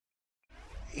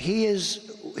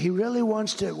he really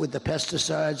wants to, with the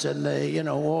pesticides and the,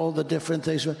 all the different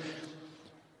things.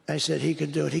 I said he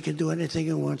can do it. He can do anything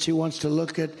he wants. He wants to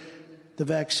look at the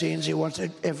vaccines. He wants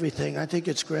everything. I think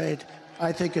it's great.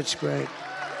 I think it's great.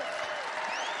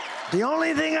 The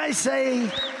only thing I say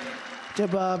to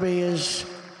Bobby is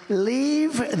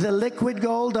leave the liquid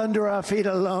gold under our feet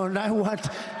alone.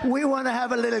 We want to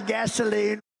have a little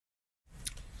gasoline.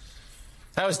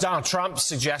 That was Donald Trump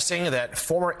suggesting that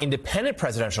former independent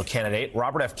presidential candidate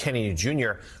Robert F. Kennedy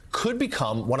Jr. could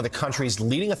become one of the country's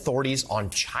leading authorities on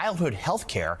childhood health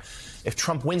care if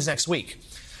Trump wins next week.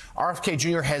 RFK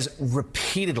Jr. has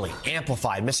repeatedly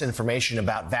amplified misinformation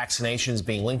about vaccinations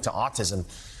being linked to autism,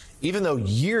 even though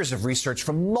years of research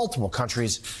from multiple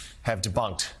countries have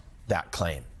debunked that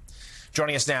claim.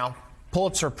 Joining us now,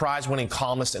 Pulitzer Prize-winning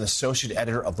columnist and associate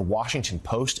editor of The Washington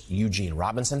Post, Eugene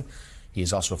Robinson. He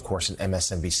is also, of course, an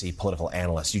MSNBC political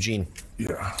analyst. Eugene,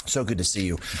 so good to see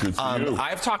you. Good to see you.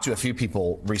 I've talked to a few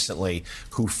people recently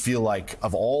who feel like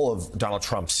of all of Donald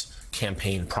Trump's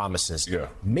campaign promises,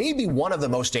 maybe one of the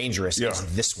most dangerous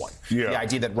is this one. The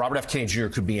idea that Robert F. Kennedy Jr.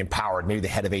 could be empowered, maybe the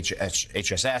head of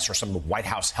HSS or some White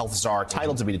House health czar,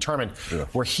 title to be determined,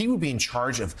 where he would be in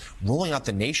charge of rolling out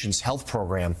the nation's health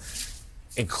program,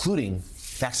 including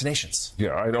vaccinations.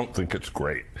 Yeah, I don't think it's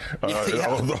great.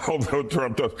 Although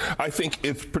Trump does. I think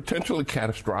it's potentially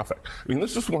catastrophic. I mean,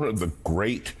 this is one of the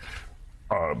great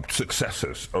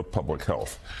successes of public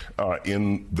health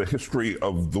in the history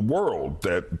of the world,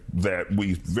 that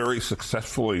we very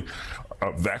successfully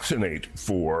vaccinate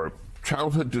for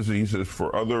childhood diseases,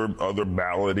 for other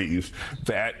maladies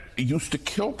that used to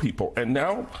kill people and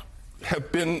now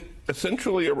have been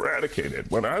essentially eradicated.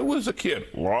 When I was a kid,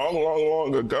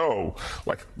 long ago,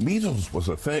 like measles was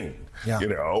a thing,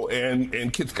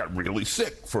 and kids got really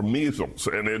sick from measles,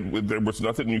 and there was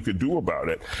nothing you could do about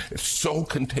it. It's so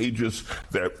contagious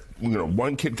that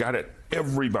one kid got it,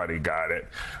 everybody got it,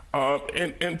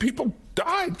 and people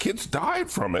died. Kids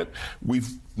died from it. We've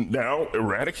now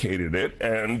eradicated it,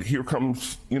 and here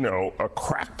comes a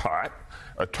crackpot.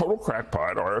 A total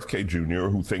crackpot, RFK Jr.,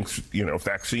 who thinks,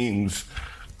 vaccines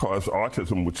cause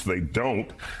autism, which they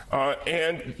don't,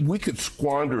 and we could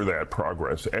squander that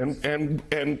progress, and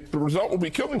the result will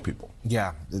be killing people.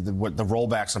 Yeah, the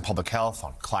rollbacks on public health,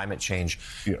 on climate change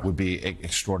would be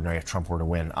extraordinary if Trump were to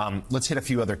win. Let's hit a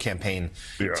few other campaign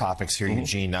topics here,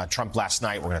 Eugene. Trump last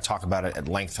night, we're going to talk about it at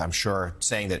length, I'm sure,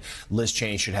 saying that Liz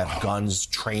Cheney should have guns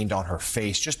trained on her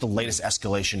face. Just the latest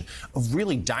escalation of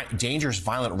really dangerous,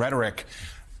 violent rhetoric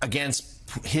against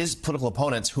his political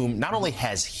opponents, whom not only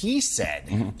has he said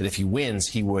that if he wins,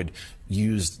 he would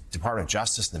use Department of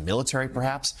Justice and the military,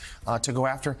 perhaps, to go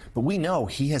after, but we know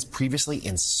he has previously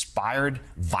inspired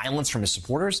violence from his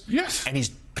supporters. Yes. And he's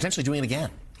potentially doing it again.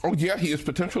 Oh, yeah, he is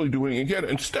potentially doing it again.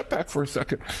 And step back for a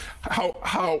second.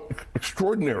 How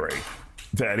extraordinary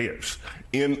that is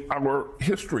in our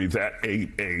history that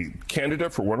a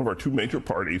candidate for one of our two major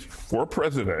parties for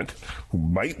president who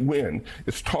might win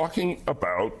is talking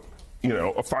about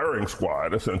a firing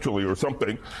squad, essentially, or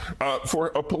something, for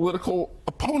a political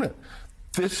opponent.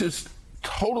 This is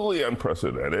totally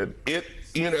unprecedented.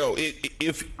 If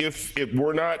it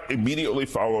were not immediately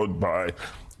followed by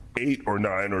 8 or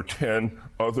 9 or 10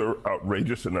 other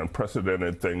outrageous and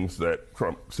unprecedented things that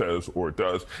Trump says or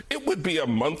does, it would be a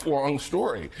month-long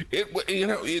story.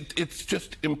 It's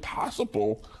just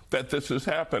impossible that this is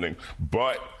happening.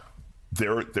 But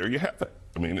there you have it.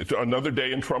 I mean, it's another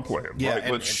day in Trump land. Yeah,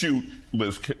 right? Let's shoot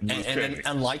Liz Cheney. And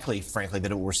unlikely, frankly, that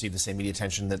it will receive the same media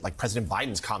attention that, like, President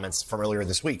Biden's comments from earlier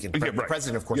this week. And the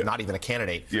president, of course, not even a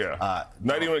candidate.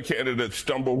 Not even a candidate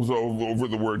stumbles over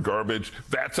the word garbage.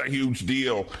 That's a huge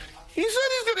deal. He said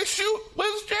he's going to shoot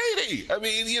Liz Cheney. I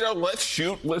mean, let's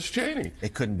shoot Liz Cheney.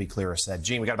 It couldn't be clearer said.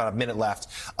 Gene, we got about a minute left.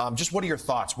 Just what are your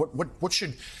thoughts? What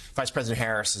should Vice President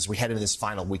Harris, as we head into this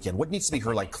final weekend, what needs to be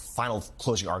her final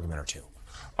closing argument or two?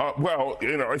 Well,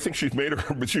 I think she's made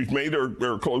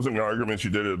her closing argument. She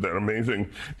did that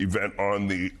amazing event on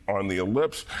the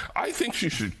Ellipse. I think she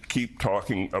should keep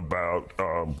talking about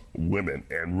women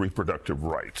and reproductive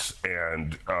rights,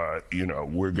 and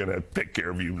we're going to take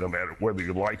care of you no matter whether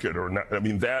you like it or not. I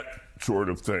mean, that sort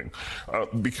of thing,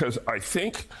 because I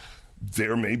think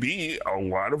there may be a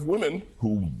lot of women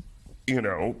who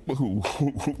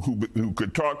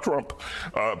could talk Trump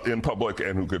in public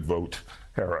and who could vote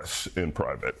Harris in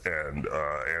private, and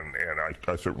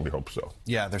I certainly hope so.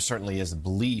 Yeah, there certainly is a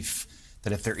belief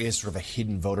that if there is sort of a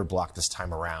hidden voter bloc this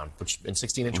time around, which in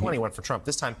 16 and 20 went for Trump,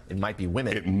 this time it might be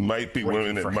women. It might be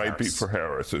women. It might be for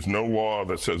Harris. There's no law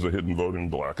that says a hidden voting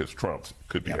bloc is Trump's. It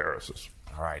could be Harris's.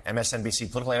 All right,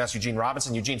 MSNBC political analyst Eugene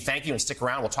Robinson. Eugene, thank you, and stick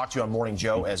around. We'll talk to you on Morning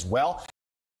Joe as well.